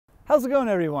How's it going,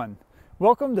 everyone?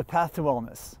 Welcome to Path to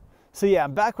Wellness. So yeah,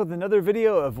 I'm back with another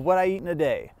video of what I eat in a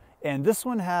day. And this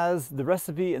one has the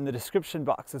recipe in the description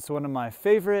box. It's one of my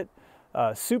favorite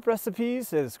soup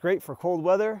recipes. It's great for cold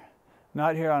weather. I'm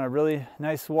out here on a really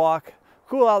nice walk.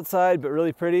 Cool outside, but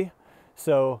really pretty.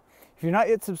 So if you're not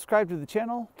yet subscribed to the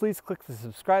channel, please click the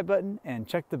subscribe button and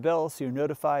check the bell so you're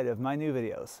notified of my new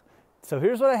videos. So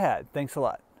here's what I had. Thanks a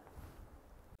lot.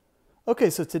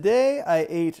 Okay, so today I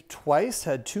ate twice,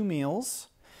 had two meals,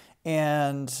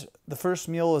 and the first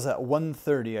meal was at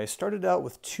 1:30. I started out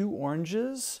with 2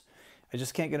 oranges. I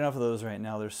just can't get enough of those right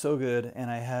now. They're so good. And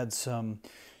I had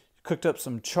cooked up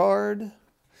some chard,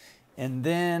 and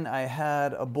then I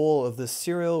had a bowl of this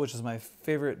cereal, which is my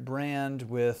favorite brand,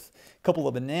 with a couple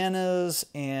of bananas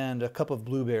and a cup of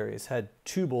blueberries. Had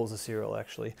 2 bowls of cereal,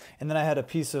 actually. And then I had a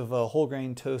piece of whole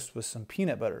grain toast with some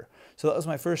peanut butter. So that was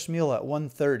my first meal at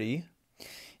 1:30.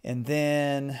 And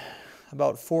then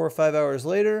about 4 or 5 hours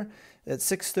later, at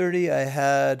 6:30, I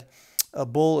had a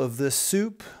bowl of this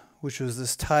soup, which was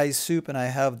this Thai soup, and I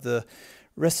have the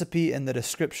recipe in the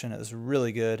description. It was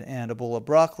really good, and a bowl of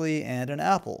broccoli and an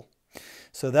apple.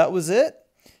 So that was it.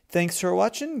 Thanks for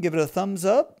watching. Give it a thumbs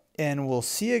up, and we'll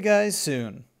see you guys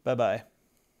soon. Bye-bye.